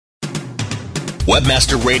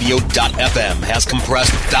Webmasterradio.fm has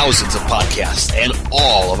compressed thousands of podcasts and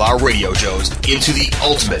all of our radio shows into the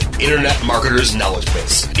ultimate Internet marketer's knowledge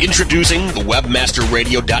base. Introducing the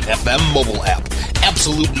Webmasterradio.fm mobile app,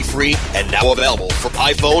 absolutely free and now available for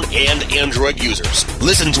iPhone and Android users.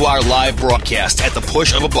 Listen to our live broadcast at the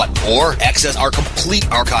push of a button or access our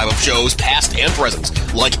complete archive of shows past and present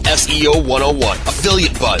like SEO 101,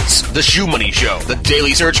 Affiliate Buzz, The Shoe Money Show, The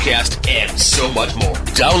Daily Searchcast, and so much more.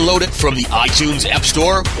 Download it from the iTunes App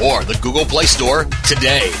Store or the Google Play Store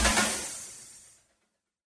today.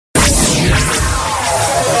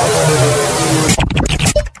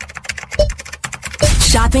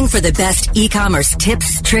 Shopping for the best e-commerce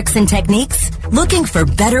tips, tricks, and techniques? Looking for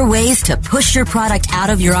better ways to push your product out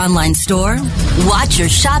of your online store? Watch your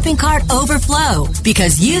shopping cart overflow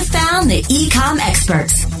because you found the e-com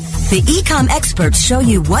experts. The e-com experts show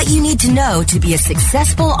you what you need to know to be a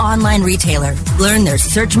successful online retailer. Learn their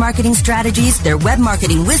search marketing strategies, their web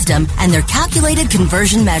marketing wisdom, and their calculated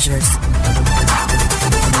conversion measures.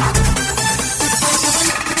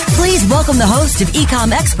 Please welcome the host of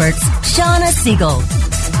e-com experts, Shawna Siegel.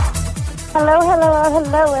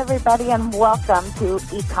 Hello, everybody, and welcome to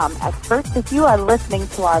e-com experts. If you are listening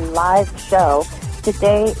to our live show,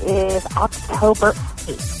 today is October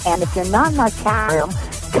 8th, and if you're not in our chat room,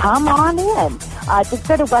 come on in. Just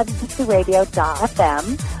go to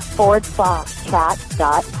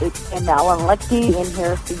webmasterradio.fm/chat.html and let's be in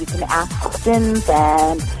here so you can ask questions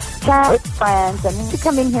and chat with friends. And when you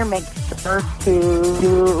come in here, make sure to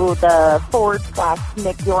do the /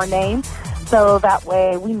 nick your name so that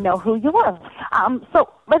way we know who you are. So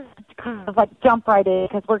let's kind of jump right in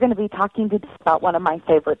because we're going to be talking today about one of my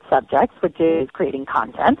favorite subjects, which is creating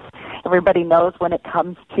content. Everybody knows when it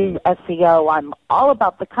comes to SEO, I'm all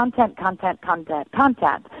about the content.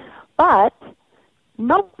 But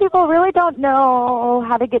most people really don't know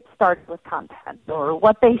how to get started with content or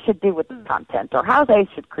what they should do with the content or how they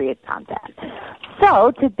should create content. So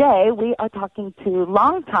today we are talking to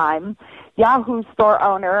longtime Yahoo store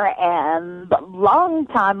owner and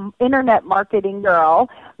longtime internet marketing girl,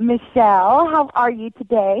 Michelle. How are you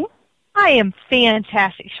today? I am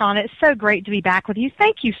fantastic, Shawna. It's so great to be back with you.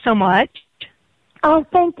 Thank you so much. Oh,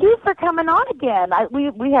 thank you for coming on again.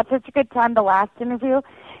 We had such a good time the last interview,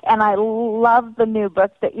 and I love the new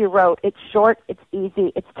book that you wrote. It's short, it's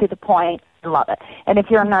easy, it's to the point. I love it. And if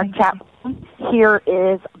you're in our chat room, here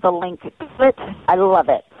is the link to it. I love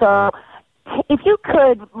it. So if you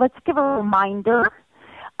could, let's give a reminder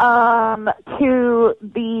to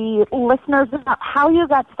the listeners about how you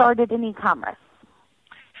got started in e-commerce.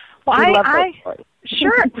 Well,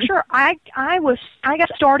 Sure. I got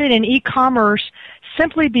started in e-commerce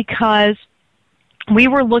simply because we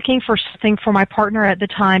were looking for something for my partner at the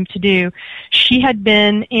time to do. She had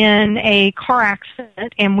been in a car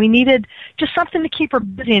accident, and we needed just something to keep her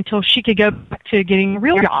busy until she could go back to getting a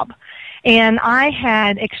real job. And I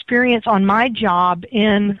had experience on my job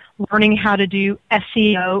in learning how to do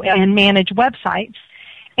SEO and manage websites.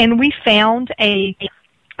 And we found a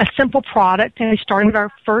simple product, and we started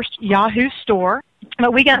our first Yahoo store.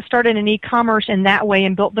 But we got started in e-commerce in that way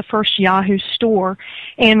and built the first Yahoo store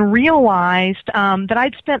and realized that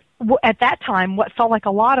I'd spent, at that time, what felt like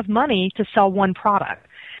a lot of money to sell one product.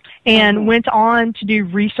 And went on to do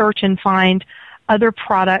research and find other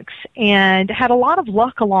products and had a lot of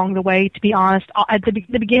luck along the way, to be honest. At the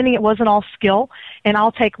beginning, it wasn't all skill, and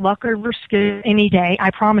I'll take luck over skill any day,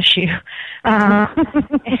 I promise you. Some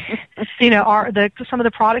of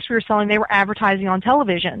the products we were selling, they were advertising on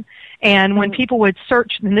television. And when people would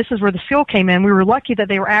search, and this is where the skill came in, we were lucky that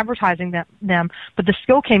they were advertising them, but the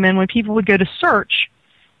skill came in when people would go to search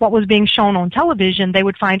what was being shown on television, they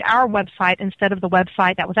would find our website instead of the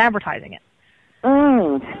website that was advertising it.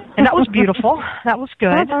 And that was beautiful. That was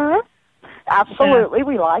good. Absolutely,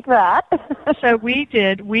 we like that. So we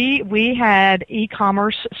did. We had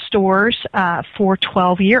e-commerce stores for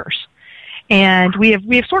 12 years, and we have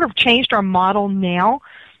sort of changed our model now.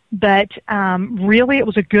 But really, it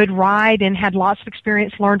was a good ride and had lots of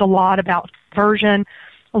experience. Learned a lot about conversion.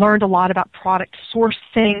 Learned a lot about product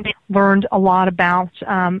sourcing. Learned a lot about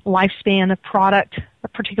lifespan of product,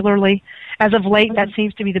 particularly. As of late, that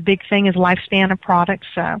seems to be the big thing is lifespan of products.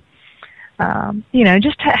 So,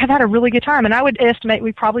 just have had a really good time. And I would estimate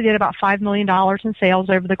we probably did about $5 million in sales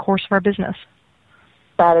over the course of our business.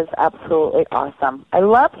 That is absolutely awesome. I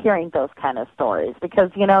love hearing those kind of stories because,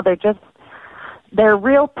 they're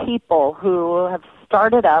real people who have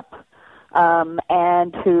started up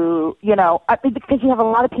and who, because you have a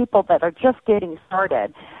lot of people that are just getting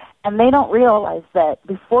started. And they don't realize that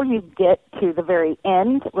before you get to the very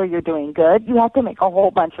end where you're doing good, you have to make a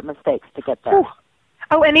whole bunch of mistakes to get there.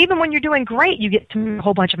 Oh, and even when you're doing great, you get to make a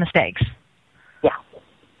whole bunch of mistakes.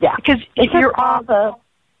 Yeah. Because if you're all the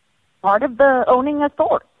part of the owning a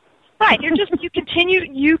store. Right.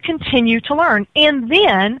 You continue to learn. And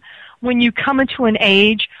then when you come into an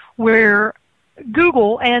age where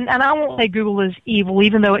Google, and I won't say Google is evil,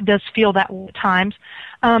 even though it does feel that way at times,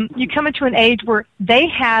 you come into an age where they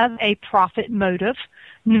have a profit motive,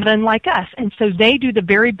 not unlike us. And so they do the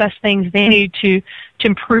very best things they need to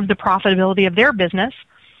improve the profitability of their business.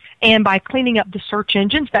 And by cleaning up the search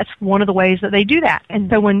engines, that's one of the ways that they do that.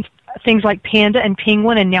 And so when things like Panda and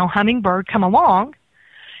Penguin and now Hummingbird come along,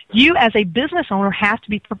 you as a business owner have to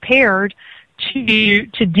be prepared to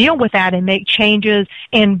deal with that and make changes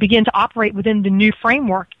and begin to operate within the new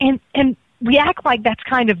framework. And we act like that's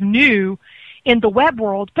kind of new in the web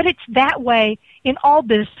world, but it's that way in all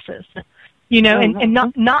businesses. You know, and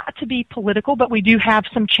not to be political, but we do have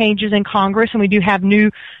some changes in Congress and we do have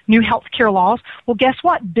new health care laws. Well, guess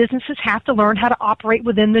what? Businesses have to learn how to operate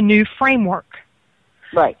within the new framework.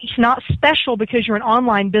 Right. It's not special because you're an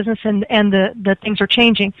online business and the things are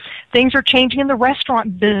changing. Things are changing in the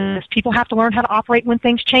restaurant business. People have to learn how to operate when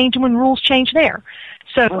things change and when rules change there.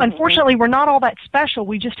 So unfortunately, we're not all that special.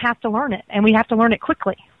 We just have to learn it, and we have to learn it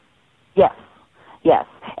quickly. Yes.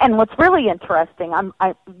 And what's really interesting,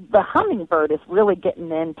 the Hummingbird is really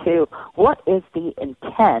getting into what is the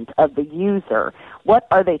intent of the user? What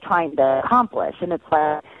are they trying to accomplish? And it's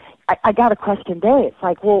like, I got a question today. It's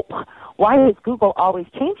like, well, why is Google always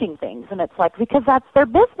changing things? And it's like, because that's their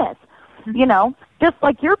business. You know, just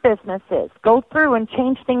like your business is. Go through and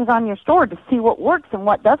change things on your store to see what works and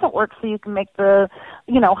what doesn't work so you can make the,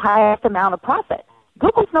 highest amount of profit.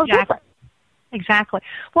 Google's no different. Exactly.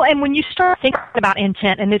 Well, and when you start thinking about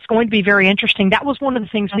intent, and it's going to be very interesting, that was one of the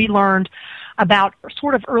things we learned about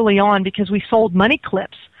sort of early on because we sold money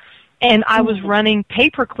clips. And I was running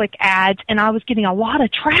pay-per-click ads, and I was getting a lot of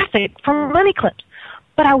traffic from money clips.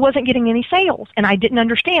 But I wasn't getting any sales, and I didn't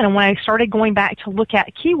understand. And when I started going back to look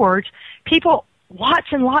at keywords, lots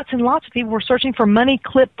and lots and lots of people were searching for money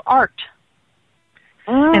clip art.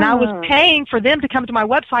 And I was paying for them to come to my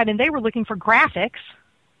website, and they were looking for graphics.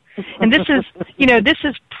 And this is, this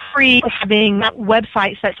is pre having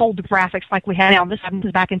websites that sold the graphics like we have now. This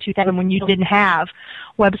was back in 2000 when you didn't have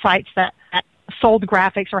websites that sold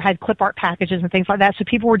graphics or had clip art packages and things like that. So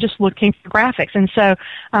people were just looking for graphics. And so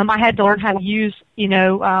I had to learn how to use,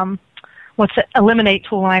 what's the eliminate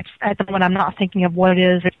tool. And at the moment I'm not thinking of what it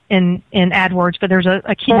is in AdWords, but there's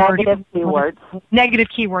a keyword. Negative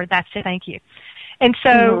keyword. That's it. Thank you. And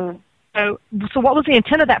so... So what was the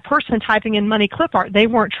intent of that person typing in money clip art? They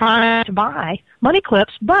weren't trying to buy money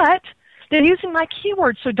clips, but they're using my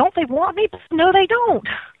keywords. So don't they want me? No, they don't.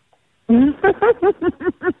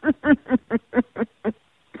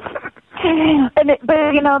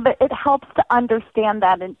 But it helps to understand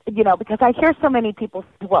that, and because I hear so many people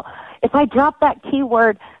say, well, if I drop that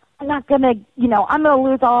keyword, I'm not going to, I'm going to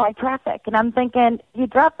lose all my traffic. And I'm thinking, you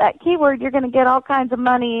drop that keyword, you're going to get all kinds of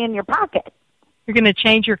money in your pocket. You're going to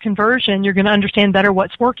change your conversion. You're going to understand better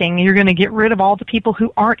what's working. You're going to get rid of all the people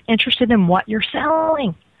who aren't interested in what you're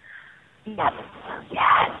selling. Yes.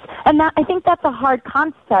 And I think that's a hard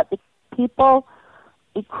concept because people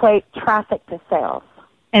equate traffic to sales.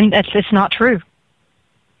 And it's not true.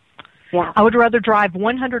 Yeah. I would rather drive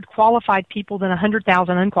 100 qualified people than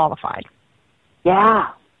 100,000 unqualified. Yeah.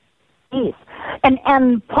 Please.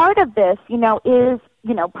 And part of this, is,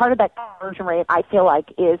 part of that conversion rate, I feel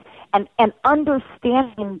like, is and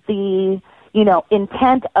understanding the,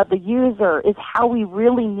 intent of the user is how we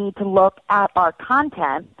really need to look at our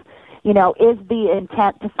content. Is the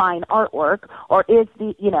intent to find artwork, or is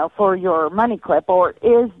the, for your money clip, or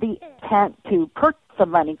is the intent to purchase a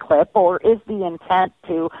money clip, or is the intent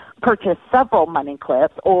to purchase several money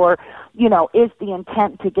clips, or, is the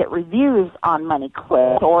intent to get reviews on money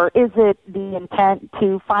clips, or is it the intent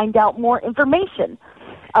to find out more information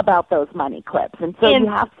about those money clips? And so you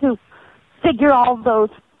have to figure all those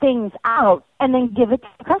things out and then give it to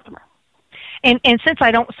the customer. And since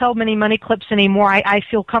I don't sell many money clips anymore, I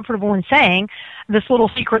feel comfortable in saying this little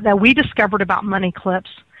secret that we discovered about money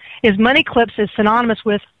clips is money clips is synonymous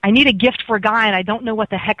with I need a gift for a guy and I don't know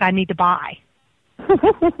what the heck I need to buy.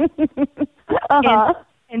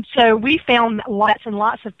 And so we found lots and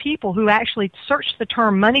lots of people who actually searched the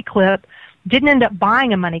term money clip didn't end up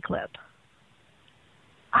buying a money clip.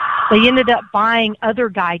 They ended up buying other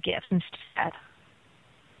guy gifts instead.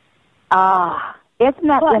 Isn't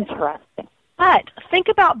that interesting? But think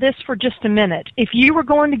about this for just a minute. If you were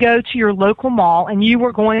going to go to your local mall and you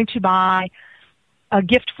were going to buy a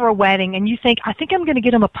gift for a wedding and you think, I think I'm going to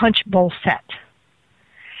get him a punch bowl set.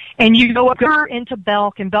 And you go into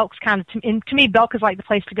Belk, and Belk's kind of, to me, Belk is like the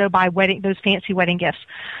place to go buy those fancy wedding gifts.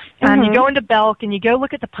 You go into Belk, and you go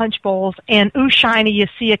look at the punch bowls, and ooh, shiny, you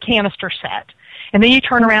see a canister set. And then you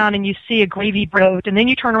turn around, and you see a gravy boat, and then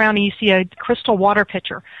you turn around, and you see a crystal water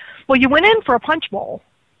pitcher. Well, you went in for a punch bowl,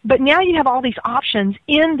 but now you have all these options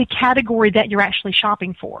in the category that you're actually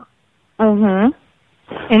shopping for.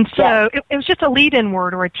 And so it was just a lead-in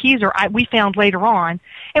word or a teaser we found later on.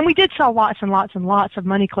 And we did sell lots and lots and lots of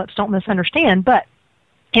money clips, don't misunderstand, but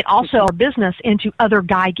it also our business into other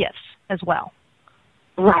guy gifts as well.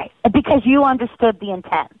 Right, because you understood the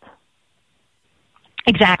intent.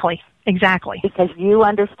 Exactly. Because you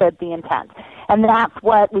understood the intent. And that's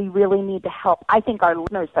what we really need to help, I think, our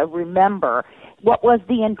listeners to remember what was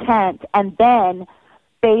the intent, and then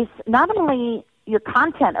base not only your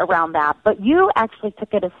content around that, but you actually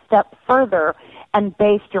took it a step further and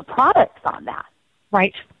based your products on that.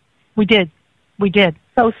 Right. We did.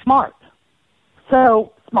 So smart.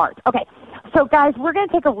 Okay. So, guys, we're going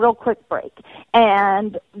to take a real quick break,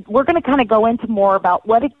 and we're going to kind of go into more about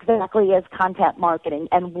what exactly is content marketing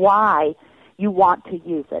and why you want to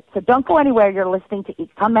use it. So don't go anywhere. You're listening to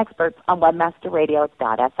Ecom Experts on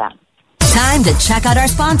webmasterradio.fm. Time to check out our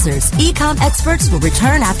sponsors. Ecom Experts will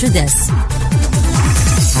return after this.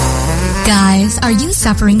 Guys, are you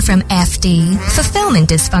suffering from FD, fulfillment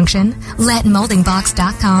dysfunction? Let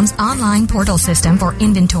MoldingBox.com's online portal system for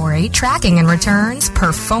inventory, tracking, and returns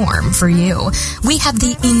perform for you. We have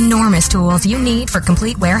the enormous tools you need for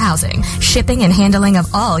complete warehousing, shipping, and handling of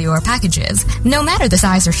all your packages, no matter the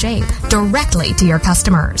size or shape, directly to your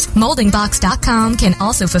customers. MoldingBox.com can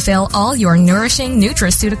also fulfill all your nourishing,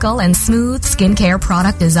 nutraceutical, and smooth skincare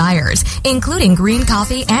product desires, including green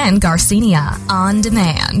coffee and Garcinia on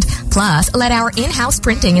demand. Plus, let our in-house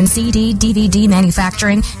printing and CD, DVD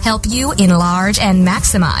manufacturing help you enlarge and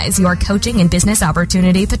maximize your coaching and business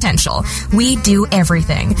opportunity potential. We do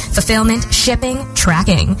everything. Fulfillment, shipping,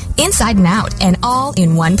 tracking, inside and out, and all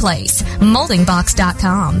in one place.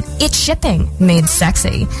 MoldingBox.com. It's shipping made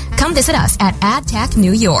sexy. Come visit us at AdTech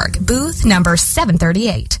New York, booth number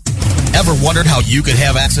 738. Ever wondered how you could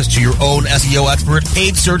have access to your own SEO expert,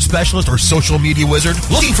 paid search specialist, or social media wizard?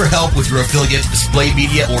 Looking for help with your affiliate, display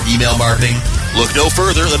media, or email marketing? Look no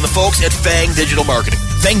further than the folks at Fang Digital Marketing.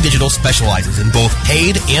 Fang Digital specializes in both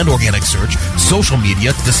paid and organic search, social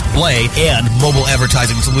media, display, and mobile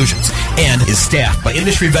advertising solutions, and is staffed by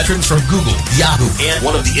industry veterans from Google, Yahoo, and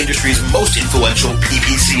one of the industry's most influential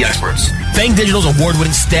PPC experts. Fang Digital's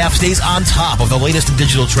award-winning staff stays on top of the latest in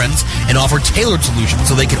digital trends and offer tailored solutions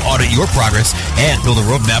so they can audit your progress and build a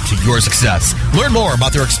roadmap to your success. Learn more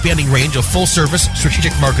about their expanding range of full-service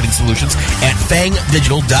strategic marketing solutions at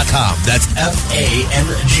fangdigital.com. That's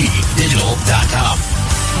F-A-N-G digital.com.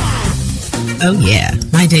 Oh, yeah.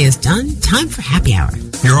 My day is done. Time for happy hour.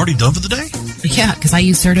 You're already done for the day? Yeah, because I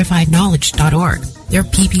use CertifiedKnowledge.org. Their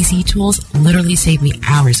PPC tools literally save me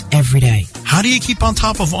hours every day. How do you keep on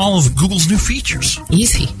top of all of Google's new features?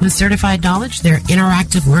 Easy. With Certified Knowledge, their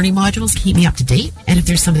interactive learning modules keep me up to date. And if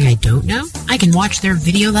there's something I don't know, I can watch their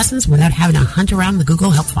video lessons without having to hunt around the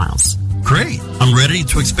Google Help files. Great. I'm ready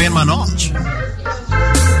to expand my knowledge.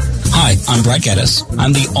 Hi, I'm Brett Geddes.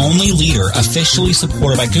 I'm the only leader officially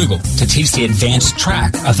supported by Google to teach the advanced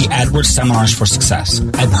track of the AdWords Seminars for Success.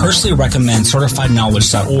 I personally recommend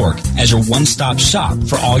CertifiedKnowledge.org as your one-stop shop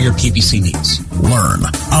for all your PPC needs. Learn,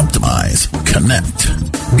 optimize, connect.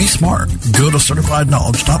 Be smart. Go to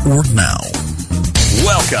CertifiedKnowledge.org now.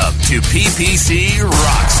 Welcome to PPC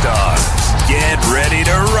Rockstars. Get ready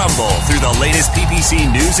to rumble through the latest PPC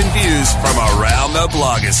news and views from around the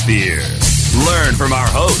blogosphere. Learn from our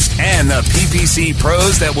host and the PPC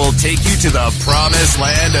pros that will take you to the promised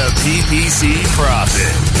land of PPC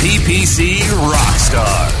profit. PPC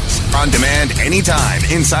Rockstars. On demand anytime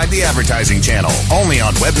inside the advertising channel. Only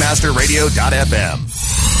on webmasterradio.fm.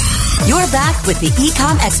 You're back with the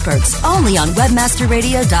Ecom Experts, only on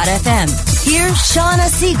webmasterradio.fm. Here's Shawna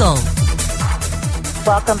Siegel.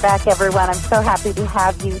 Welcome back, everyone. I'm so happy to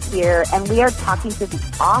have you here. And we are talking to the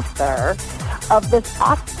author of this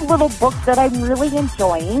awesome little book that I'm really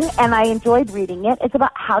enjoying, and I enjoyed reading it. It's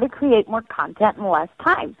about how to create more content in less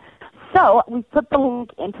time. So we put the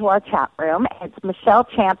link into our chat room. It's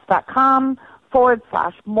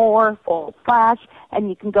michellechance.com/more/, and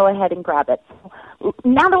you can go ahead and grab it. So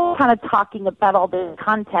now that we're kind of talking about all this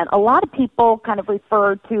content, a lot of people kind of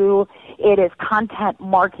refer to it as content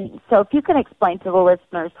marketing. So if you can explain to the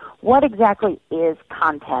listeners, what exactly is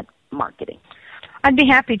content marketing? I'd be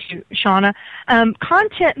happy to, Shawna.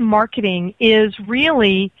 Content marketing is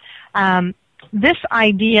really this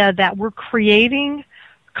idea that we're creating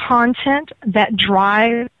content that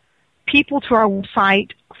drives people to our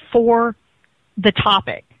website for the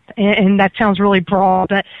topic. And that sounds really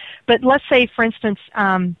broad, but let's say, for instance,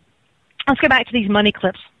 let's go back to these money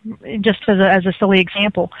clips, just as a silly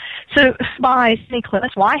example. So buy money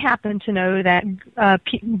clips. Well, I happen to know that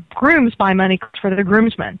grooms buy money clips for their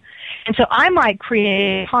groomsmen, and so I might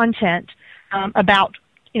create content about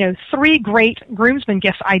 3 great groomsmen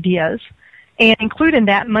gift ideas, and include in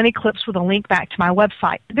that money clips with a link back to my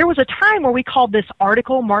website. There was a time where we called this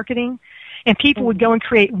article marketing, and people would go and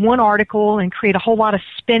create one article and create a whole lot of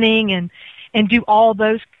spinning and do all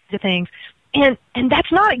those kinds of things. And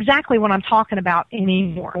that's not exactly what I'm talking about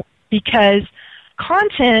anymore, because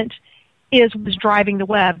content is what's driving the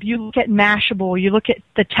web. You look at Mashable, you look at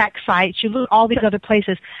the tech sites, you look at all these other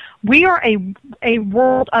places. We are a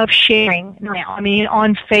world of sharing now. I mean,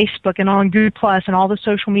 on Facebook and on Google Plus and all the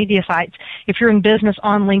social media sites. If you're in business,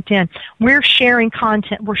 on LinkedIn, we're sharing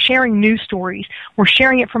content. We're sharing news stories. We're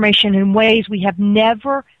sharing information in ways we have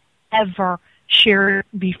never, ever shared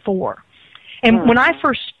before. And when I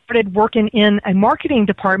first started working in a marketing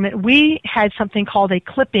department, we had something called a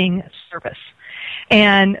clipping service.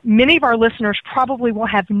 And many of our listeners probably will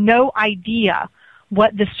have no idea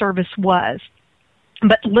what this service was.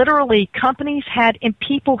 But literally, companies had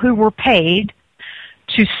people who were paid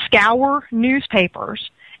to scour newspapers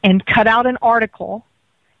and cut out an article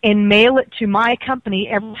and mail it to my company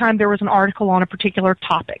every time there was an article on a particular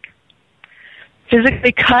topic.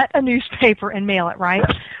 Physically cut a newspaper and mail it, right?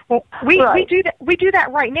 Well, we do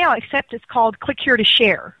that right now, except it's called click here to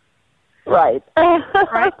share. Right.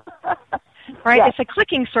 Right? Right? Yes. It's a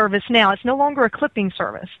clicking service now. It's no longer a clipping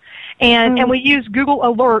service. And we use Google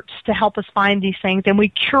Alerts to help us find these things, and we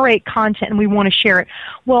curate content and we want to share it.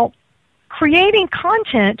 Well, creating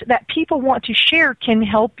content that people want to share can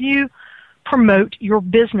help you promote your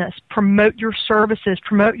business, promote your services,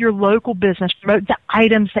 promote your local business, promote the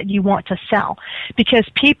items that you want to sell. Because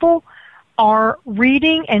people are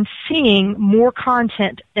reading and seeing more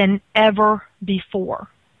content than ever before.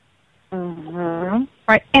 Mm-hmm.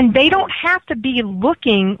 Right? And they don't have to be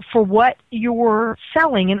looking for what you're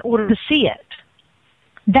selling in order to see it.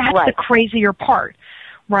 That's the crazier part,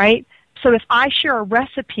 right? So if I share a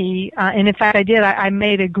recipe, and in fact I did, I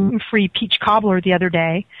made a gluten-free peach cobbler the other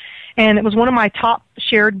day, and it was one of my top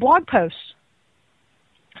shared blog posts.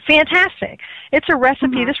 Fantastic. It's a recipe.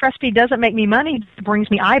 Mm-hmm. This recipe doesn't make me money. It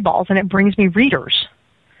brings me eyeballs, and it brings me readers.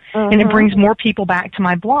 Mm-hmm. And it brings more people back to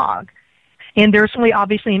my blog. And there's only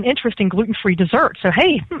obviously an interest in gluten-free dessert. So,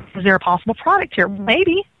 hey, is there a possible product here?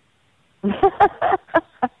 Maybe. I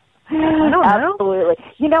don't know. Absolutely.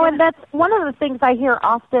 And that's one of the things I hear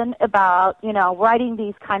often about, writing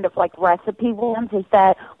these kind of like recipe ones is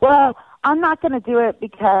that, well, I'm not going to do it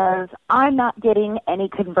because I'm not getting any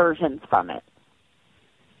conversions from it.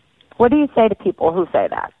 What do you say to people who say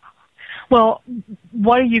that? Well,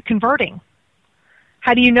 what are you converting?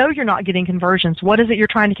 How do you know you're not getting conversions? What is it you're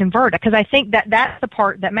trying to convert? Because I think that's the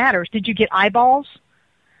part that matters. Did you get eyeballs?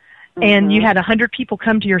 Mm-hmm. And you had 100 people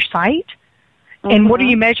come to your site? Mm-hmm. And what are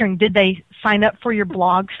you measuring? Did they sign up for your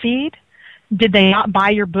blog feed? Did they not buy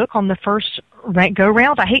your book on the first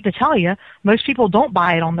go-round? I hate to tell you, most people don't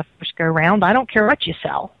buy it on the first go-round. I don't care what you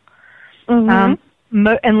sell. Mm-hmm.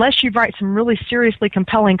 Unless you write some really seriously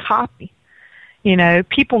compelling copy.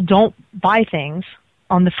 People don't buy things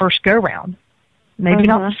on the first go-round. Maybe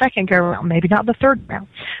not the second go-round, maybe not the third round.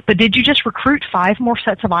 But did you just recruit 5 more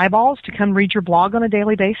sets of eyeballs to come read your blog on a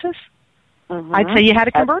daily basis? Mm-hmm. I'd say you had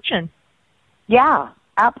a conversion. Yeah,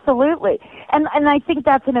 absolutely. And I think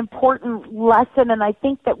that's an important lesson, and I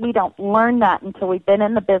think that we don't learn that until we've been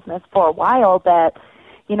in the business for a while, that,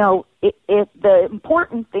 the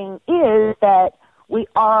important thing is that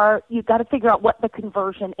you've got to figure out what the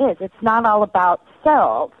conversion is. It's not all about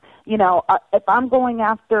sales. If I'm going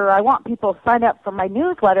after, I want people to sign up for my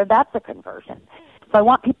newsletter, that's a conversion. If I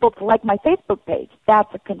want people to like my Facebook page,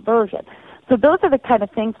 that's a conversion. So those are the kind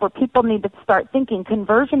of things where people need to start thinking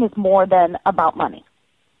conversion is more than about money.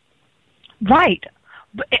 Right.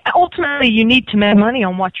 But ultimately, you need to make money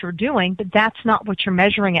on what you're doing, but that's not what you're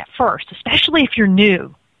measuring at first, especially if you're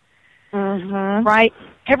new. Mm-hmm. Right?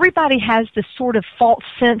 Everybody has this sort of false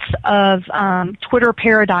sense of Twitter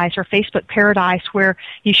paradise or Facebook paradise where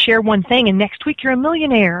you share one thing and next week you're a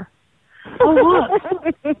millionaire. Oh,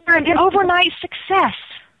 look, you're an overnight success.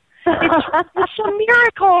 It's a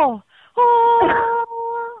miracle. Oh.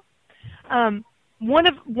 One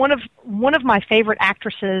of my favorite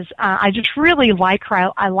actresses, I just really like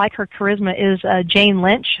her. I like her charisma, is Jane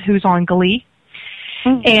Lynch, who's on Glee.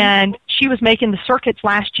 Mm-hmm. And she was making the circuits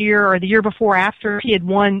last year or the year before after she had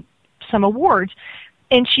won some awards.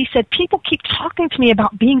 And she said, people keep talking to me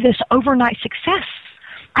about being this overnight success.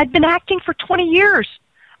 I've been acting for 20 years.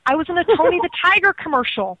 I was in a Tony the Tiger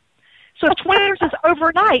commercial. So if 20 years is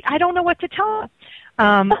overnight, I don't know what to tell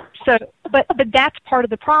them. But that's part of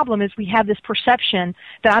the problem is we have this perception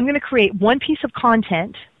that I'm going to create one piece of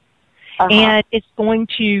content and it's going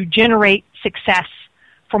to generate success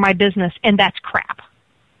for my business, and that's crap.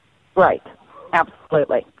 Right.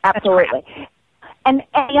 Absolutely. Absolutely. And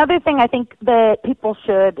the other thing I think that people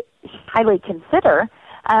should highly consider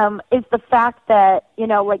is the fact that,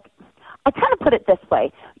 like, I kind of put it this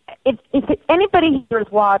way. If anybody here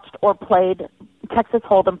has watched or played Texas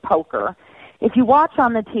Hold'em poker, if you watch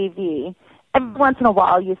on the TV, every once in a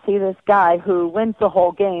while you see this guy who wins the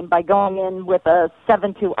whole game by going in with a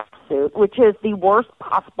 7-2 offsuit, which is the worst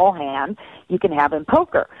possible hand you can have in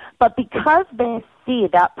poker. But because they see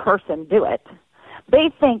that person do it,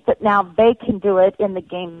 they think that now they can do it in the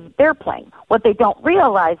game they're playing. What they don't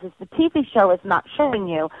realize is the TV show is not showing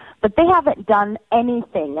you that they haven't done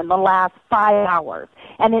anything in the last 5 hours.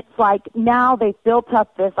 And it's like now they've built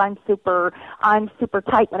up this, I'm super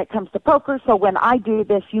tight when it comes to poker, so when I do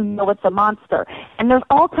this, it's a monster. And there's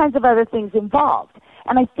all kinds of other things involved.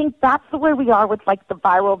 And I think that's the way we are with, like, the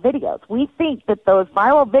viral videos. We think that those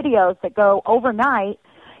viral videos that go overnight,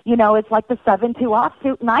 it's like the 7-2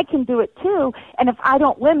 offsuit, and I can do it too. And if I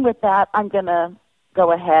don't win with that, I'm going to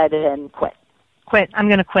go ahead and quit. I'm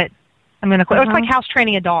going to quit. It's like house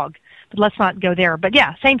training a dog, but let's not go there. But,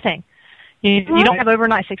 yeah, same thing. You don't have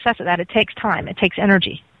overnight success at that. It takes time. It takes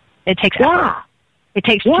energy. It takes effort. It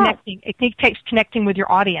takes connecting. It takes connecting with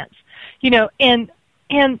your audience. And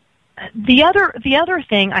the other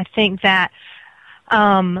thing I think that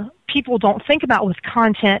people don't think about with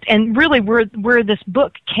content, and really where this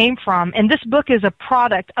book came from, and this book is a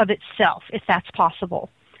product of itself, if that's possible.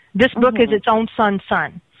 This book is its own son's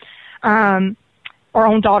son, or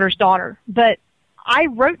own daughter's daughter. But I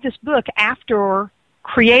wrote this book after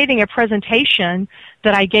creating a presentation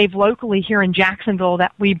that I gave locally here in Jacksonville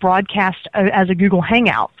that we broadcast as a Google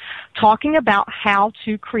Hangout, talking about how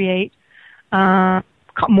to create more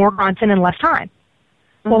content in less time.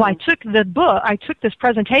 Well, I took this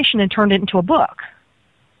presentation and turned it into a book.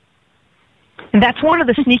 And that's one of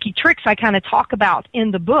the sneaky tricks I kind of talk about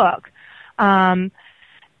in the book. And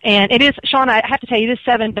it is, Shawna, I have to tell you, it is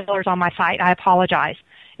 $7 on my site. I apologize.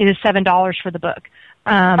 It is $7 for the book.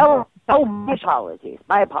 My apologies.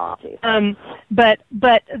 My apologies. But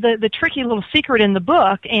the tricky little secret in the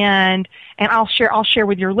book, and I'll share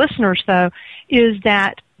with your listeners though, is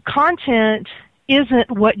that content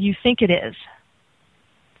isn't what you think it is.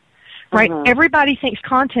 Right? Everybody thinks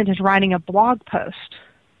content is writing a blog post.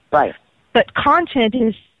 Right. But content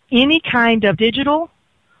is any kind of digital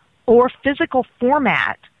or physical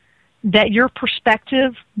format that your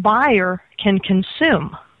prospective buyer can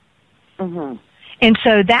consume. And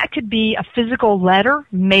so that could be a physical letter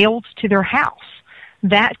mailed to their house.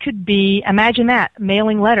 That could be, imagine that,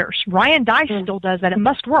 mailing letters. Ryan Dice still does that. It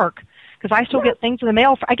must work because I still get things in the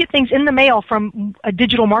mail. I get things in the mail from a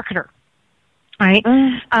digital marketer. Right?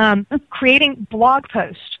 Creating blog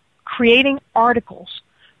posts, creating articles,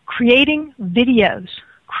 creating videos,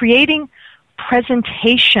 creating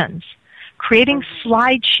presentations, creating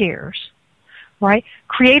slide shares, right?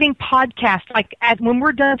 Creating podcasts. Like when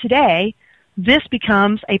we're done today, this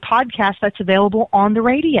becomes a podcast that's available on the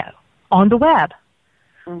radio, on the web,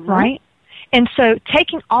 right? And so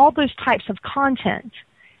taking all those types of content,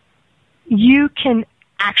 you can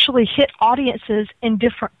actually hit audiences in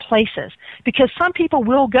different places, because some people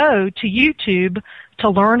will go to YouTube to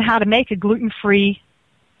learn how to make a gluten-free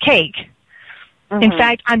cake. In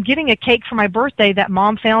fact, I'm getting a cake for my birthday that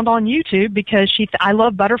Mom found on YouTube because I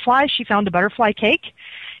love butterflies. She found a butterfly cake,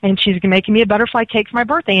 and she's making me a butterfly cake for my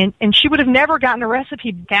birthday. And she would have never gotten a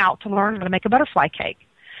recipe out to learn how to make a butterfly cake,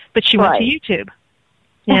 but she went to YouTube.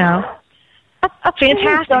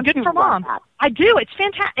 Fantastic. Good for Mom. I do. It's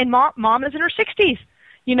fantastic. And Mom is in her 60s.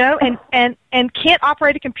 And can't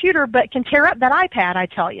operate a computer, but can tear up that iPad, I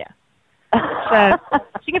tell you. So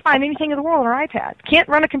she can find anything in the world on her iPad. Can't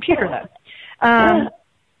run a computer, though.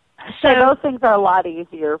 So those things are a lot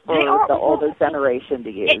easier for the older generation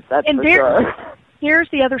to use, that's for sure. Here's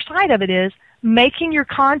the other side of it is making your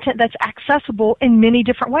content that's accessible in many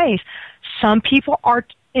different ways. Some people are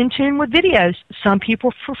in tune with videos. Some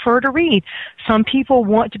people prefer to read. Some people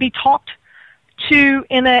want to be talked to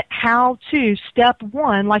in a how-to, step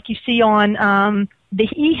one, like you see on the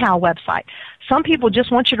eHow website. Some people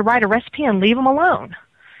just want you to write a recipe and leave them alone.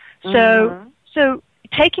 So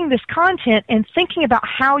taking this content and thinking about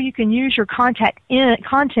how you can use your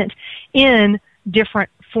content in different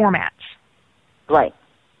formats. Right.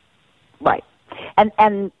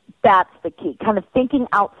 And That's the key. Kind of thinking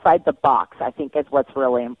outside the box, I think, is what's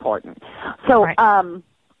really important. So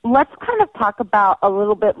let's kind of talk about a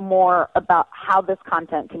little bit more about how this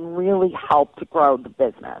content can really help to grow the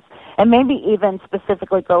business. And maybe even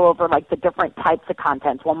specifically go over like the different types of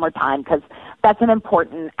content one more time, because that's an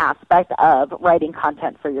important aspect of writing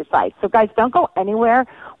content for your site. So guys, don't go anywhere.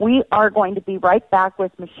 We are going to be right back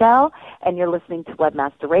with Michelle, and you're listening to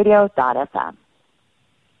webmasterradio.fm.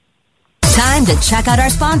 Time to check out our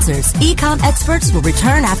sponsors. Ecom experts will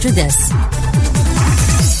return after this.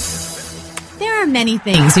 There are many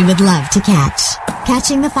things we would love to catch.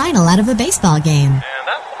 Catching the final out of a baseball game. And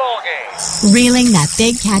that's the ball game. Reeling that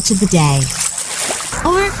big catch of the day.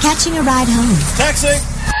 Or catching a ride home. Taxi!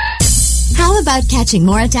 How about catching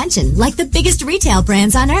more attention, like the biggest retail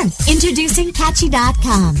brands on earth? Introducing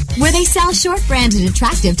Catchy.com, where they sell short-branded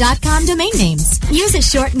attractive.com domain names. Use a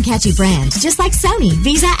short and catchy brand, just like Sony,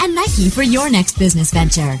 Visa, and Nike for your next business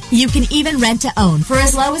venture. You can even rent to own for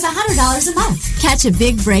as low as $100 a month. Catch a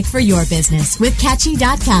big break for your business with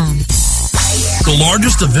Catchy.com. The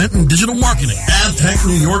largest event in digital marketing, AdTech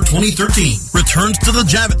New York 2013, returns to the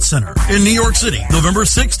Javits Center in New York City, November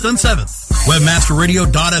 6th and 7th.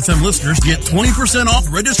 WebmasterRadio.fm listeners get 20%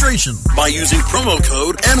 off registration by using promo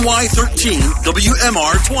code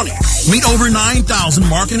NY13WMR20. Meet over 9,000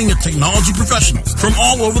 marketing and technology professionals from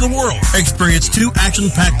all over the world. Experience 2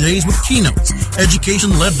 action-packed days with keynotes,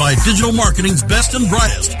 education led by digital marketing's best and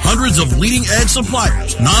brightest, hundreds of leading-edge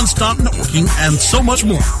suppliers, non-stop networking, and so much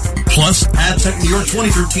more. Plus, AdTech New York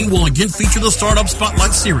 2013 will again feature the Startup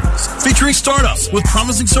Spotlight Series, featuring startups with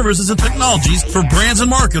promising services and technologies for brands and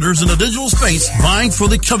marketers in the digital space vying for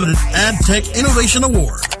the coveted AdTech Innovation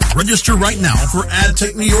Award. Register right now for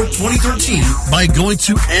AdTech New York 2013 by going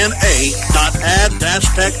to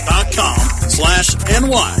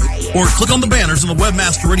na.ad-tech.com/NY or click on the banners on the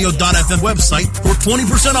webmasterradio.fm website for 20%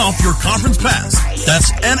 off your conference pass. That's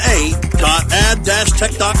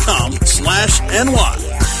na.ad-tech.com/NY.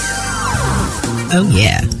 Oh,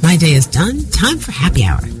 yeah. My day is done. Time for happy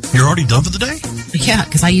hour. You're already done for the day? Yeah,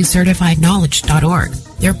 because I use CertifiedKnowledge.org.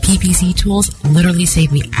 Their PPC tools literally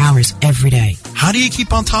save me hours every day. How do you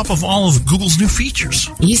keep on top of all of Google's new features?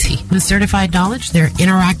 Easy. With Certified Knowledge, their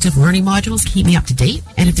interactive learning modules keep me up to date.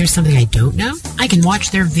 And if there's something I don't know, I can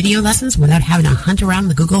watch their video lessons without having to hunt around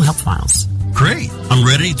the Google Help files. Great. I'm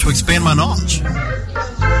ready to expand my knowledge.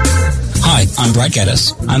 Hi, I'm Brett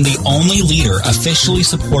Geddes. I'm the only leader officially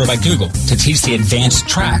supported by Google to teach the advanced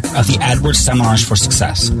track of the AdWords Seminars for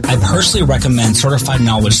Success. I personally recommend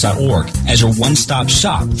CertifiedKnowledge.org as your one-stop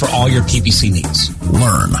shop for all your PPC needs.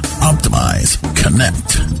 Learn, optimize,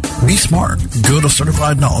 connect. Be smart. Go to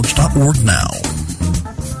CertifiedKnowledge.org now.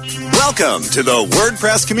 Welcome to the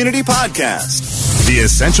WordPress Community Podcast, the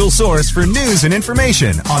essential source for news and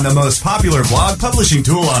information on the most popular blog publishing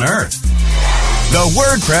tool on earth. The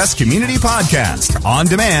WordPress Community Podcast, on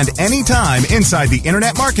demand anytime inside the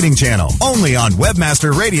Internet Marketing Channel, only on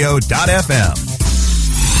webmasterradio.fm.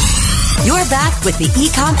 You're back with the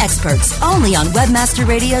Ecom experts, only on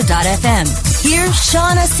webmasterradio.fm. Here's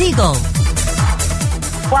Shawna Siegel.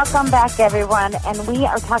 Welcome back, everyone, and we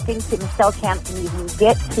are talking to Michelle Chance, and you can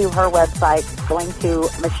get to her website going to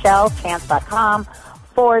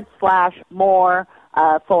michellechance.com/more.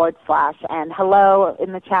 And hello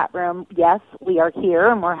in the chat room. Yes, we are here,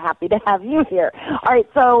 and we're happy to have you here. All right,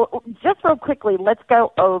 so just real quickly, let's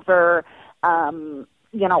go over,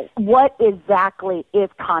 what exactly is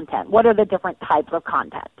content? What are the different types of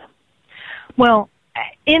content? Well,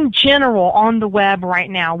 in general, on the web right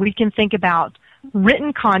now, we can think about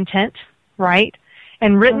written content, right?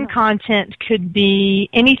 And written content could be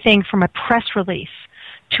anything from a press release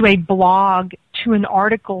to a blog to an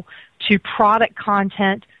article to product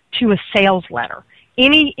content to a sales letter.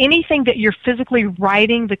 Anything that you're physically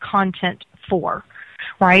writing the content for,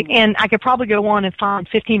 right? And I could probably go on and find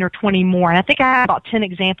 15 or 20 more. And I think I have about 10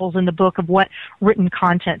 examples in the book of what written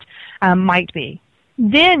content might be.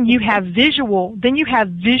 Then you have visual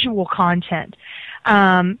content.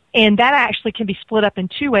 And that actually can be split up in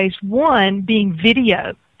 2 ways. One being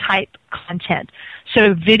video type content.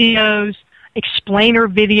 So videos, explainer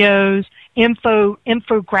videos,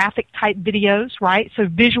 infographic type videos, right? So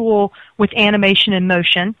visual with animation and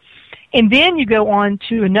motion. And then you go on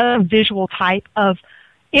to another visual type of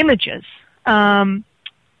images, infographics,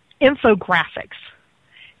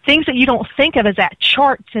 things that you don't think of as that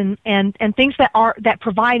charts and things that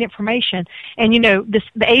provide information. And the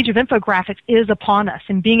age of infographics is upon us,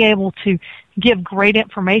 and being able to give great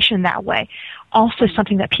information that way. Also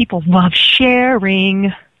something that people love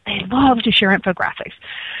sharing. They love to share infographics,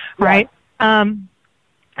 right?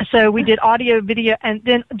 So we did audio, video, and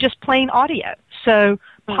then just plain audio. So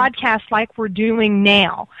podcasts like we're doing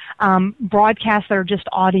now, broadcasts that are just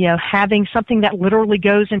audio, having something that literally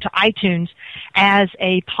goes into iTunes as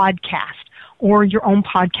a podcast or your own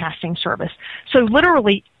podcasting service. So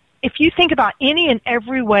literally, if you think about any and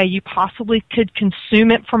every way you possibly could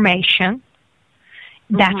consume information,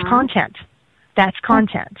 that's content. That's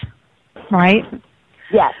content, right?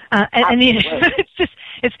 Yes. And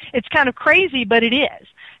it's kind of crazy, but it is.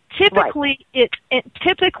 Typically,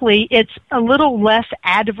 typically it's a little less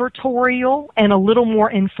advertorial and a little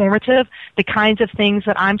more informative. The kinds of things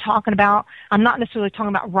that I'm talking about, I'm not necessarily talking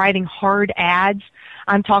about writing hard ads.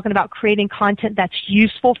 I'm talking about creating content that's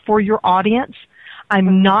useful for your audience.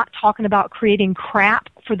 I'm not talking about creating crap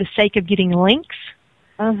for the sake of getting links.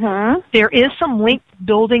 There is some link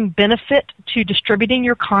building benefit to distributing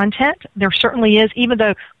your content. There certainly is, even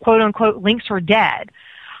though, quote unquote, links are dead.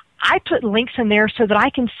 I put links in there so that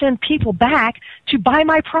I can send people back to buy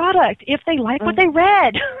my product if they like what they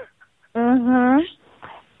read.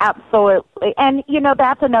 Absolutely. And, you know,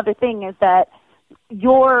 that's another thing is that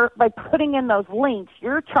by putting in those links,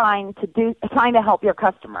 you're trying to help your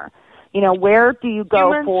customer. You know, where do you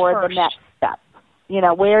go the next step? You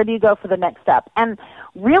know, where do you go for the next step? And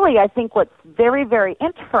really, I think what's very, very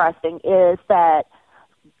interesting is that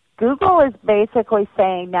Google is basically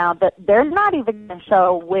saying now that they're not even going to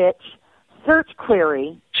show which search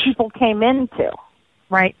query people came into.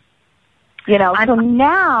 Right. You know, so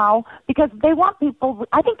now, because they want people,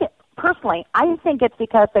 I think it's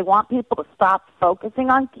because they want people to stop focusing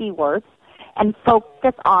on keywords and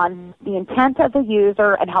focus on the intent of the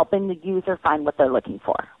user and helping the user find what they're looking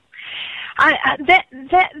for.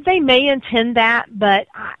 They may intend that, but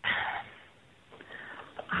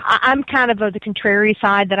I'm kind of the contrary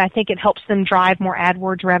side that I think it helps them drive more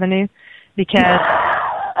AdWords revenue because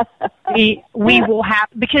we will have,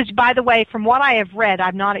 because by the way, from what I have read,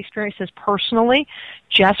 I've not experienced this personally,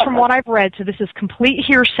 just from what I've read, so this is complete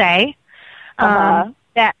hearsay,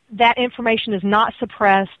 that information is not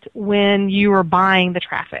suppressed when you are buying the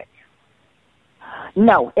traffic.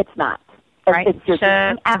 No, it's not. Right? If you're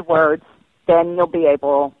doing AdWords, then you'll be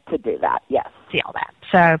able to do that, yes. See all that.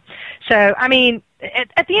 So I mean,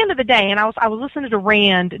 at the end of the day, and I was listening to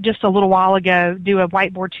Rand just a little while ago do a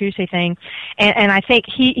Whiteboard Tuesday thing, and I think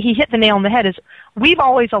he hit the nail on the head. Is we've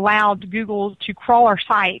always allowed Google to crawl our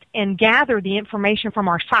site and gather the information from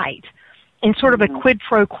our site in sort of a quid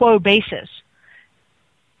pro quo basis.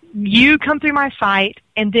 You come through my site,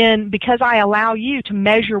 and then because I allow you to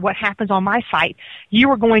measure what happens on my site,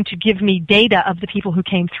 you are going to give me data of the people who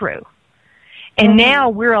came through. And now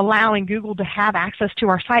we're allowing Google to have access to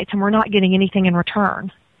our sites, and we're not getting anything in return.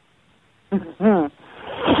 Well,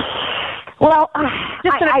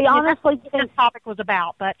 I honestly think this topic was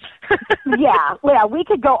about, but yeah, we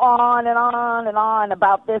could go on and on and on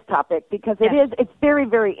about this topic because it's very,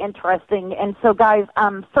 very interesting. And so, guys,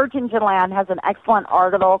 Search Engine Land has an excellent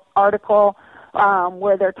article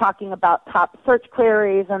where they're talking about top search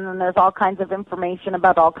queries, and then there's all kinds of information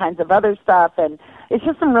about all kinds of other stuff, and it's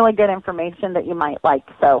just some really good information that you might like.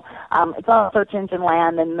 So it's on Search Engine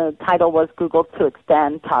Land, and the title was Google to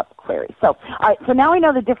Extend Top Queries. So, all right, so now we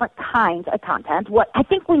know the different kinds of content. What I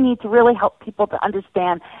think we need to really help people to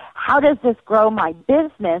understand, how does this grow my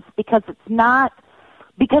business, because it's not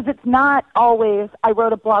always I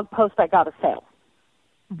wrote a blog post, I got a sale.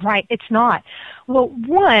 Right, it's not. Well,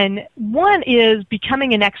 one is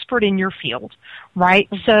becoming an expert in your field, right?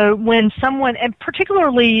 So when someone, and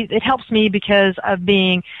particularly it helps me because of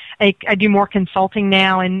being, I do more consulting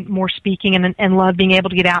now and more speaking and love being able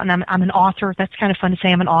to get out, and I'm an author. That's kind of fun to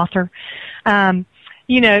say I'm an author.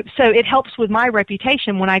 You know, so it helps with my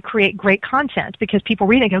reputation when I create great content because people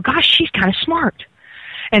read it and go, gosh, she's kind of smart.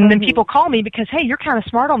 And then people call me because, hey, you're kind of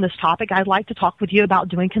smart on this topic. I'd like to talk with you about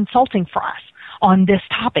doing consulting for us on this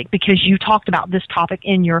topic because you talked about this topic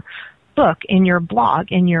in your book, in your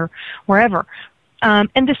blog, in your wherever. And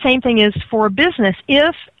the same thing is for a business.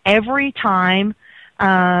 If every time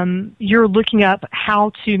you're looking up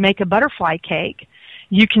how to make a butterfly cake,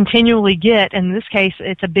 you continually get, in this case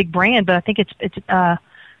it's a big brand, but I think it's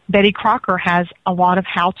Betty Crocker has a lot of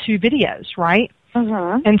how-to videos, right?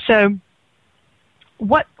 And so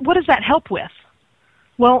what does that help with?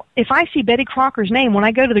 Well, if I see Betty Crocker's name when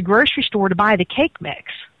I go to the grocery store to buy the cake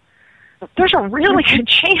mix, there's a really good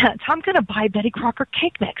chance I'm going to buy Betty Crocker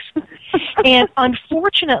cake mix. And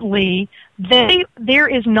unfortunately, there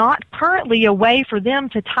is not currently a way for them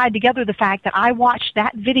to tie together the fact that I watched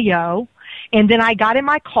that video and then I got in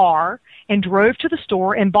my car and drove to the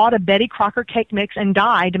store and bought a Betty Crocker cake mix and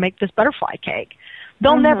dyed to make this butterfly cake.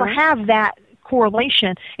 They'll never have that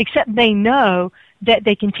correlation, except they know that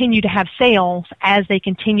they continue to have sales as they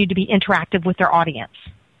continue to be interactive with their audience.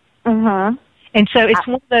 Mm-hmm. And so it's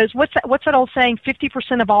one of those, what's that old saying,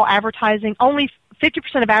 50% of all advertising, only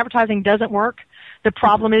 50% of advertising doesn't work. The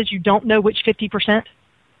problem is you don't know which 50%.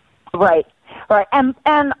 Right.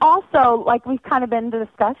 And also, like we've kind of been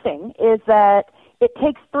discussing, is that it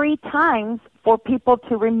takes 3 times for people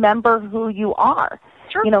to remember who you are.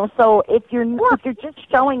 Sure. So if you're just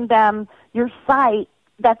showing them your site,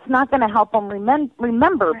 that's not going to help them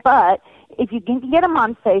remember. Right. But if you can get them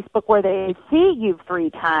on Facebook where they see you 3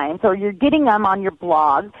 times, or you're getting them on your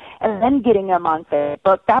blog and then getting them on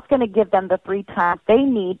Facebook, that's going to give them the 3 times they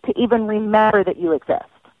need to even remember that you exist.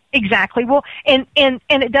 Exactly. Well, and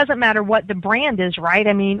it doesn't matter what the brand is, right?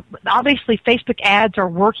 I mean, obviously Facebook ads are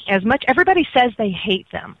working as much. Everybody says they hate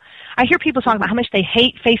them. I hear people talking about how much they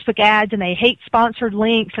hate Facebook ads and they hate sponsored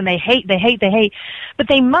links and they hate, but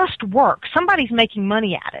they must work. Somebody's making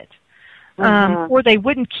money at it, or they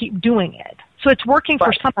wouldn't keep doing it. So it's working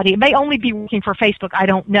for somebody. It may only be working for Facebook. I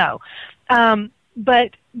don't know.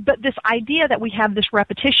 But this idea that we have this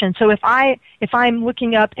repetition. So if I'm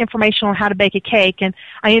looking up information on how to bake a cake and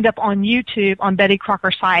I end up on YouTube on Betty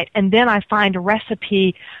Crocker's site, and then I find a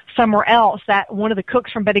recipe somewhere else that one of the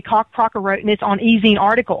cooks from Betty Crocker wrote, and it's on e-zine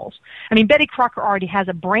articles. I mean, Betty Crocker already has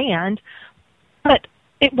a brand, but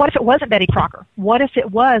what if it wasn't Betty Crocker? What if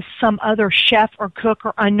it was some other chef or cook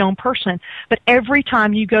or unknown person? But every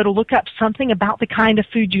time you go to look up something about the kind of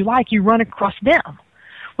food you like, you run across them.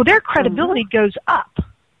 Well, their credibility goes up,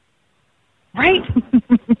 right?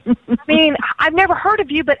 I mean, I've never heard of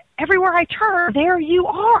you, but everywhere I turn, there you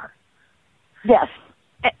are. Yes.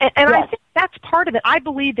 And I think that's part of it. I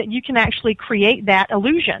believe that you can actually create that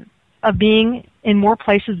illusion of being in more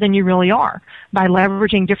places than you really are by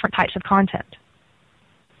leveraging different types of content.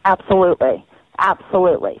 Absolutely.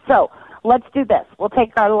 So let's do this. We'll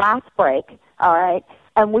take our last break, all right?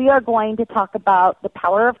 And we are going to talk about the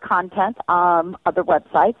power of content on other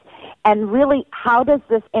websites and really how does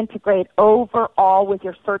this integrate overall with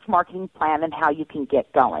your search marketing plan and how you can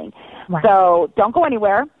get going. Right. So don't go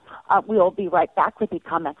anywhere. We'll be right back with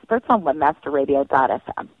Ecom Experts on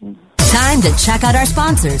webmasterradio.fm. Time to check out our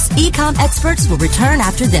sponsors. Ecom Experts will return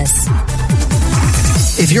after this.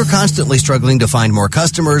 If you're constantly struggling to find more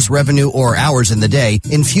customers, revenue, or hours in the day,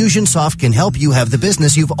 Infusionsoft can help you have the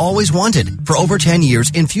business you've always wanted. For over 10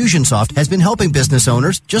 years, Infusionsoft has been helping business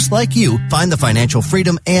owners just like you find the financial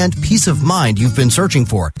freedom and peace of mind you've been searching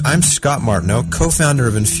for. I'm Scott Martineau, co-founder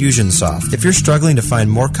of Infusionsoft. If you're struggling to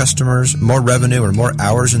find more customers, more revenue, or more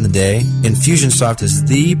hours in the day, Infusionsoft is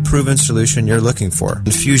the proven solution you're looking for.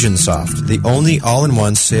 Infusionsoft, the only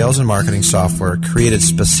all-in-one sales and marketing software created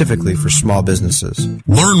specifically for small businesses.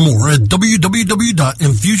 Learn more at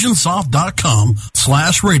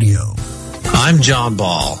www.infusionsoft.com/radio. I'm John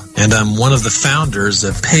Ball, and I'm one of the founders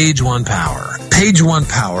of Page One Power. Page One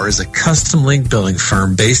Power is a custom link building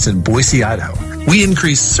firm based in Boise, Idaho. We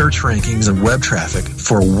increase search rankings and web traffic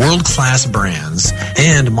for world-class brands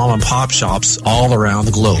and mom-and-pop shops all around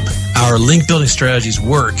the globe. Our link building strategies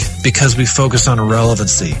work because we focus on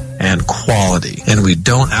relevancy and quality, and we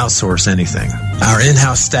don't outsource anything. Our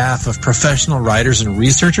in-house staff of professional writers and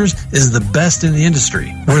researchers is the best in the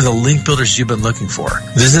industry. We're the link builders you've been looking for.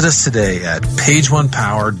 Visit us today at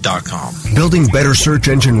pageonepower.com. Building better search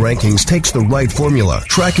engine rankings takes the right formula.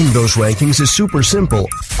 Tracking those rankings is super simple.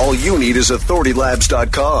 All you need is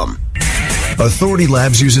authoritylabs.com. Authority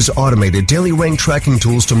Labs uses automated daily rank tracking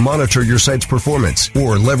tools to monitor your site's performance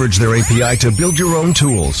or leverage their API to build your own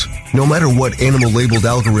tools. No matter what animal-labeled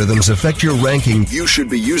algorithms affect your ranking, you should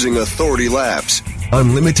be using Authority Labs.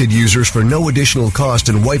 Unlimited users for no additional cost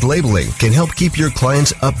and white labeling can help keep your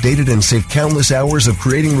clients updated and save countless hours of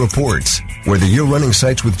creating reports. Whether you're running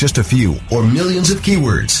sites with just a few or millions of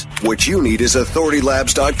keywords, what you need is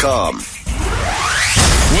authoritylabs.com.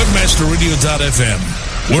 Webmasterradio.fm.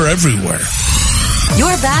 We're everywhere.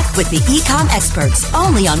 You're back with the Ecom Experts,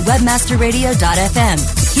 only on webmasterradio.fm.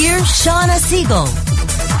 Here's Shawna Siegel.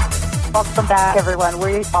 Welcome back, everyone.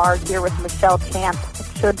 We are here with Michelle Chance. You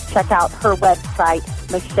should check out her website,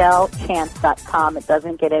 michellechance.com. It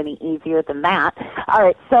doesn't get any easier than that. All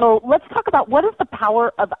right, so let's talk about what is the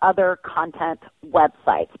power of other content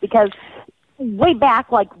websites. Because way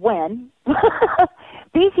back, like when,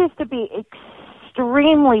 these used to be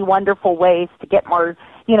extremely wonderful ways to get more,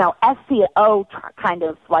 SEO kind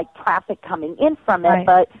of like traffic coming in from it. Right.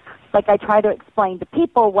 But like I try to explain to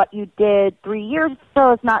people, what you did 3 years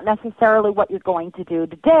ago is not necessarily what you're going to do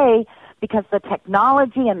today, because the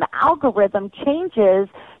technology and the algorithm changes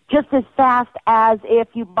just as fast as if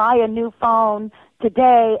you buy a new phone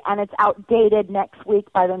today and it's outdated next week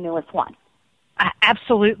by the newest one.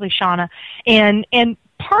 Absolutely, Shawna. And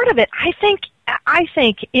part of it, I think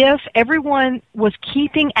if everyone was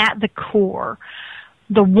keeping at the core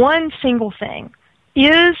the one single thing,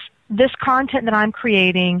 is this content that I'm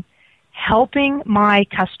creating helping my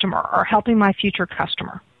customer or helping my future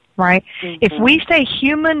customer, right? Mm-hmm. If we stay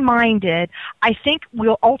human-minded, I think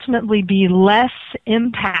we'll ultimately be less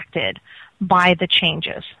impacted by the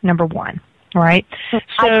changes, number one, right? So,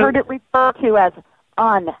 I've heard it referred to as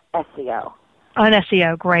un-SEO.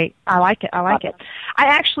 Un-SEO, great. I like it. I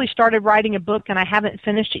actually started writing a book, and I haven't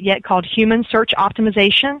finished it yet, called Human Search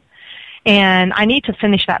Optimization. And I need to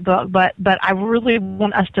finish that book, but I really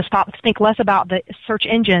want us to think less about the search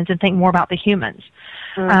engines and think more about the humans.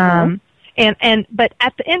 Mm-hmm. But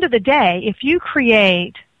at the end of the day, if you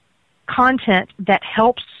create content that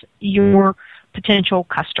helps your potential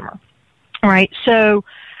customer, all right? So,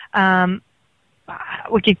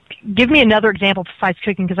 we could give me another example besides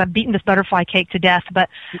cooking, because I've beaten this butterfly cake to death. But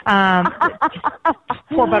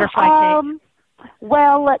poor butterfly cake.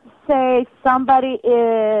 Well, let's say somebody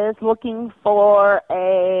is looking for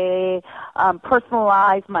a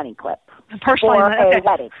personalized money clip for a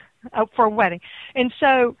wedding. Oh, for a wedding. And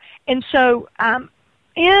so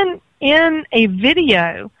in a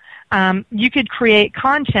video, you could create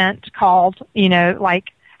content called, like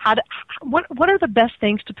what are the best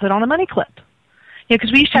things to put on a money clip?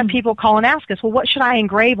 Because we used to have people call and ask us, well, what should I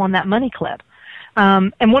engrave on that money clip?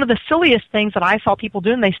 And one of the silliest things that I saw people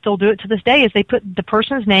do, and they still do it to this day, is they put the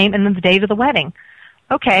person's name and then the date of the wedding.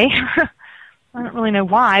 Okay. I don't really know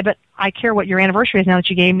why, but I care what your anniversary is now that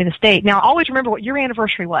you gave me this date. Now, always remember what your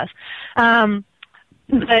anniversary was. So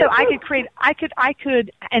I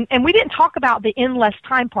could, and we didn't talk about the in less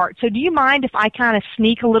time part. So do you mind if I kind of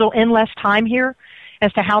sneak a little in less time here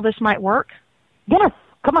as to how this might work? Yes.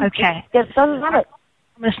 Come on. Okay. Yes, doesn't have it.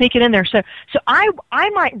 I'm going to sneak it in there. So I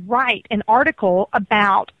might write an article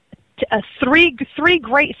about three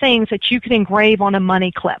great things that you could engrave on a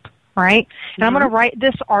money clip, right? And I'm going to write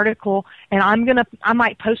this article, and I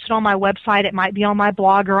might post it on my website. It might be on my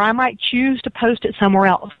blog, or I might choose to post it somewhere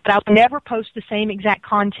else. But I would never post the same exact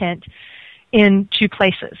content in two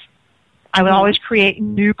places. I would always create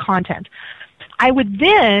new content. I would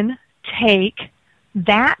then take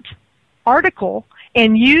that article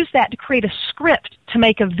and use that to create a script to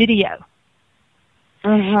make a video.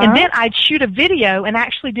 And then I'd shoot a video and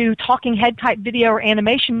actually do talking head type video or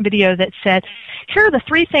animation video that said, here are the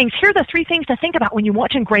three things to think about when you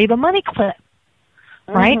want to engrave a money clip,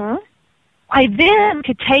 right? I then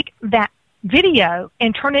could take that video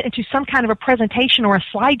and turn it into some kind of a presentation or a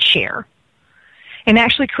slide share and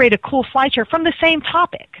actually create a cool slide share from the same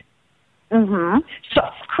topic. So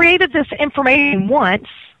I've created this information once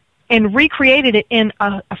and recreated it in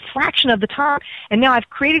a fraction of the time. And now I've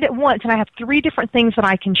created it once, and I have three different things that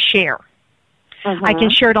I can share. I can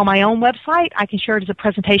share it on my own website. I can share it as a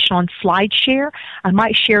presentation on SlideShare. I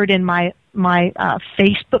might share it in my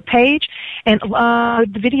Facebook page and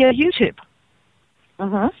the video YouTube.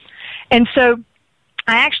 And so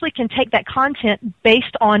I actually can take that content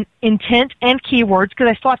based on intent and keywords, because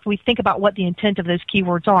I still have to think about what the intent of those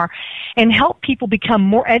keywords are, and help people become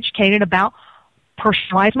more educated about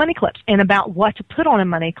personalized money clips and about what to put on a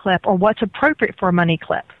money clip or what's appropriate for a money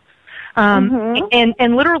clip.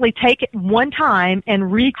 And literally take it one time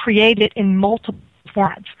and recreate it in multiple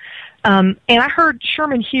formats. And I heard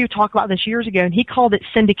Sherman Hugh talk about this years ago, and he called it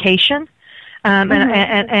syndication.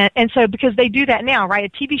 And so because they do that now, right? A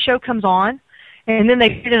TV show comes on, and then they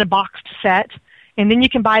put it in a boxed set, and then you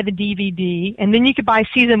can buy the DVD, and then you can buy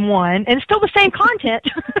season 1, and it's still the same content.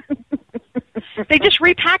 They just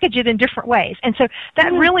repackage it in different ways. And so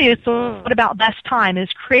that really is what about less time, is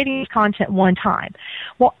creating content one time.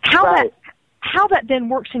 Well, how that then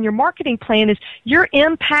works in your marketing plan is you're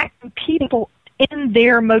impacting people in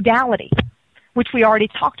their modality, which we already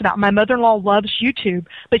talked about. My mother-in-law loves YouTube,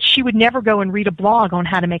 but she would never go and read a blog on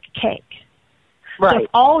how to make a cake. So if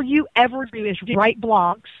all you ever do is write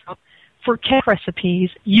blogs for cake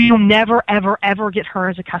recipes, you'll never, ever, ever get her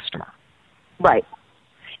as a customer.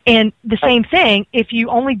 And the same thing, if you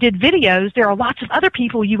only did videos, there are lots of other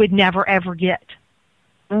people you would never, ever get.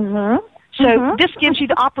 So this gives you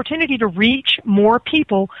the opportunity to reach more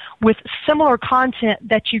people with similar content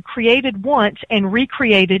that you created once and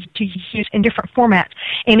recreated to use in different formats.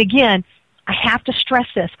 And again, I have to stress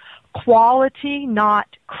this, quality, not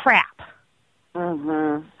crap.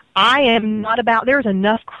 I am not about, there's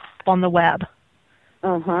enough crap on the web.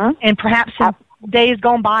 And perhaps in days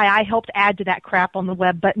gone by, I helped add to that crap on the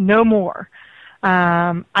web, but no more.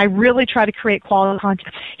 I really try to create quality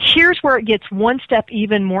content. Here's where it gets one step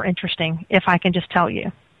even more interesting, if I can just tell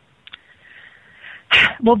you.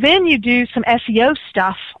 Well, then you do some SEO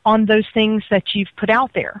stuff on those things that you've put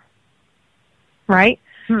out there, right?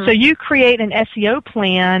 So you create an SEO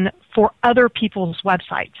plan for other people's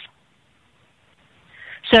websites.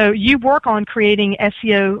 So you work on creating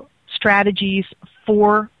SEO strategies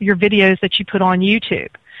for your videos that you put on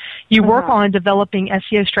YouTube. You work on developing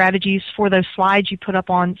SEO strategies for those slides you put up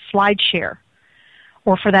on SlideShare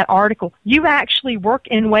or for that article. You actually work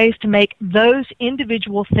in ways to make those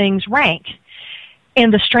individual things rank.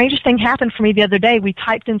 And the strangest thing happened for me the other day. We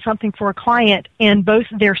typed in something for a client, and both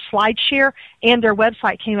their SlideShare and their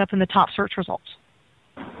website came up in the top search results.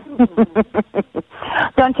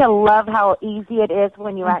 Don't you love how easy it is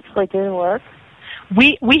when you actually do the work?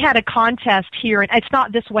 We had a contest here, and it's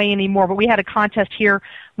not this way anymore, but we had a contest here.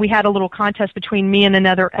 We had a little contest between me and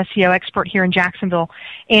another SEO expert here in Jacksonville.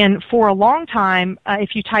 And for a long time,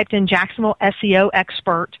 if you typed in Jacksonville SEO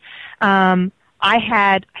expert, I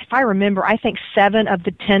had, if I remember, I think 7 of the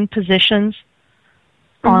 10 positions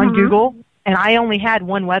on Google, and I only had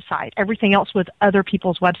one website. Everything else was other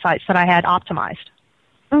people's websites that I had optimized.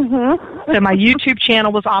 So my YouTube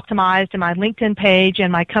channel was optimized, and my LinkedIn page,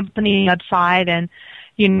 and my company website, and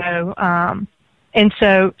and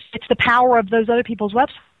so it's the power of those other people's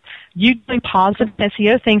websites. You doing positive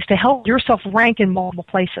SEO things to help yourself rank in multiple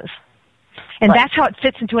places. And that's how it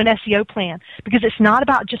fits into an SEO plan, because it's not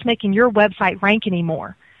about just making your website rank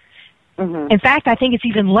anymore. In fact, I think it's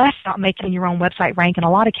even less about making your own website rank in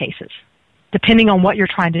a lot of cases, depending on what you're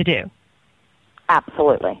trying to do.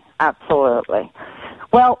 Absolutely. Absolutely.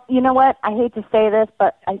 Well, you know what? I hate to say this,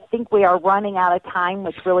 but I think we are running out of time,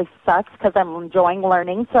 which really sucks because I'm enjoying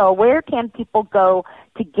learning. So where can people go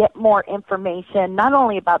to get more information, not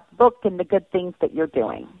only about the book and the good things that you're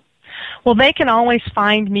doing? Well, they can always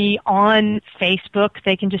find me on Facebook.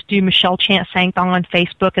 They can just do Michelle Chance-Sangthong on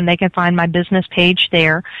Facebook, and they can find my business page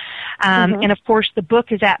there. And, of course, the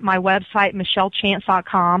book is at my website,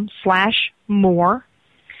 michellechance.com/more.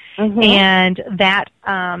 And that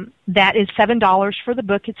is $7 for the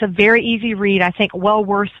book. It's a very easy read. I think well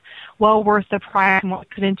worth the price and what we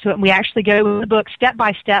put into it. And we actually go with the book step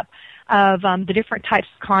by step of the different types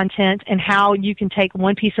of content and how you can take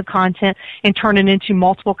one piece of content and turn it into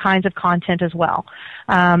multiple kinds of content as well.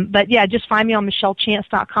 But yeah, just find me on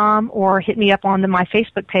michellechance.com or hit me up on my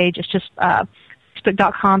Facebook page. It's just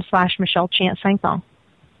facebook.com/michellechance-sangthong.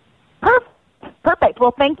 Perfect.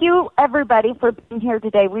 Well, thank you, everybody, for being here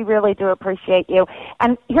today. We really do appreciate you.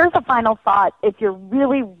 And here's a final thought. If you're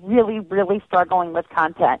really, really, really struggling with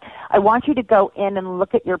content, I want you to go in and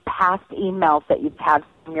look at your past emails that you've had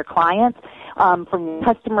from your clients, from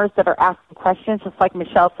customers that are asking questions. Just like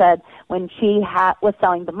Michelle said, when she was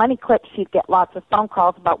selling the money clip, she'd get lots of phone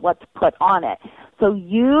calls about what to put on it. So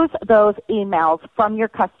use those emails from your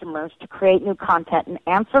customers to create new content and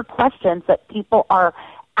answer questions that people are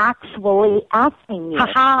actually asking you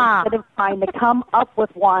instead of trying to come up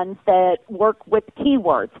with ones that work with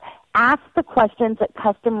keywords. Ask the questions that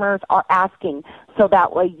customers are asking so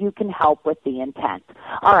that way you can help with the intent.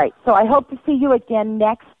 All right, so I hope to see you again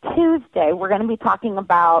next Tuesday. We're going to be talking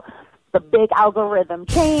about the big algorithm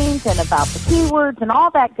change and about the keywords and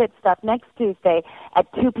all that good stuff next Tuesday at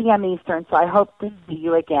 2 p.m. Eastern, so I hope to see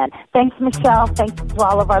you again. Thanks, Michelle. Thanks to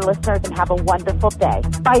all of our listeners, and have a wonderful day.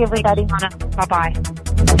 Bye, everybody. Bye-bye.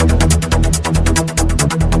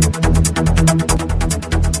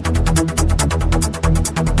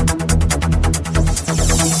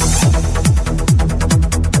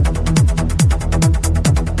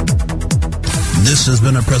 This has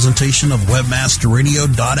been a presentation of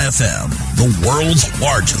WebmasterRadio.fm, the world's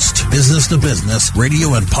largest business-to-business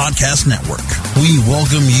radio and podcast network. We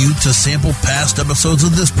welcome you to sample past episodes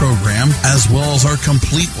of this program, as well as our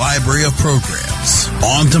complete library of programs,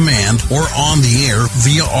 on demand or on the air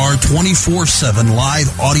via our 24/7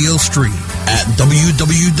 live audio stream at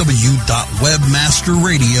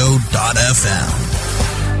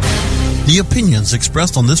www.webmasterradio.fm. The opinions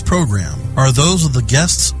expressed on this program are those of the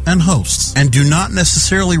guests and hosts and do not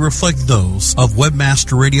necessarily reflect those of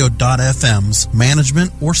WebmasterRadio.fm's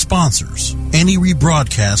management or sponsors. Any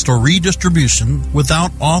rebroadcast or redistribution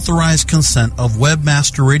without authorized consent of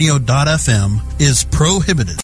WebmasterRadio.fm is prohibited.